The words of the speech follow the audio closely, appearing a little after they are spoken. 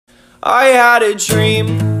I had a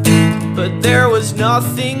dream, but there was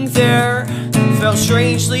nothing there. Felt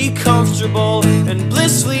strangely comfortable and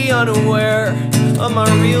blissfully unaware of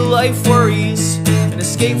my real life worries and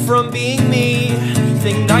escape from being me.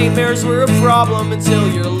 Think nightmares were a problem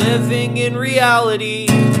until you're living in reality.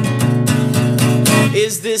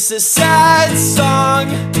 Is this a sad song?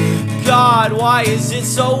 God, why is it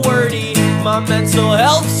so wordy? My mental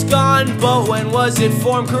health's gone, but when was it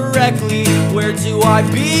formed correctly? Where do I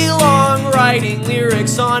belong? Writing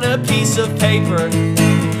lyrics on a piece of paper,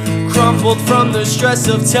 crumpled from the stress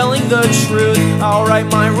of telling the truth. I'll write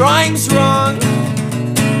my rhymes wrong.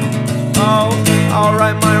 Oh, I'll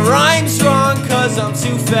write my rhymes wrong, 'cause I'm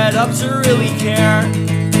too fed up to really care.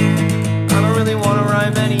 I don't really wanna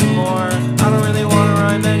rhyme anymore.